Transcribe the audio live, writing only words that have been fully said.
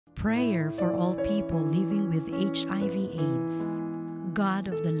Prayer for all people living with HIV-AIDS. God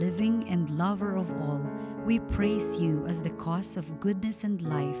of the living and lover of all, we praise you as the cause of goodness and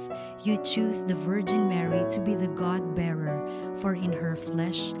life. You choose the Virgin Mary to be the God-bearer, for in her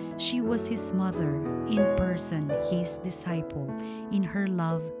flesh she was his mother, in person his disciple, in her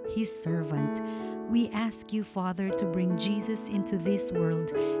love his servant. We ask you, Father, to bring Jesus into this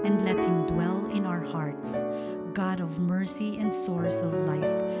world and let him dwell in our hearts. God of mercy and source of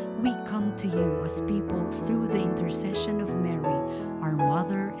life, we come to you as people through the intercession of Mary, our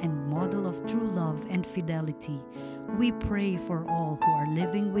mother and model of true love and fidelity. We pray for all who are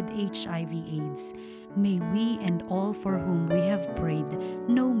living with HIV-AIDS. May we and all for whom we have prayed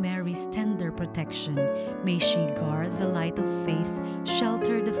know Mary's tender protection. May she guard the light of faith,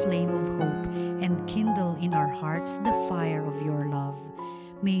 shelter the flame of hope, and kindle in our hearts the fire of your love.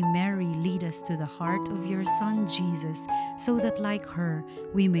 May Mary lead us to the heart of your Son Jesus, so that like her,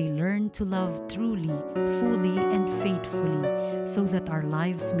 we may learn to love truly, fully, and faithfully, so that our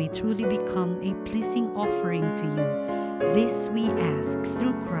lives may truly become a pleasing offering to you. This we ask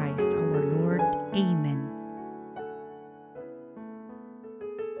through Christ our Lord.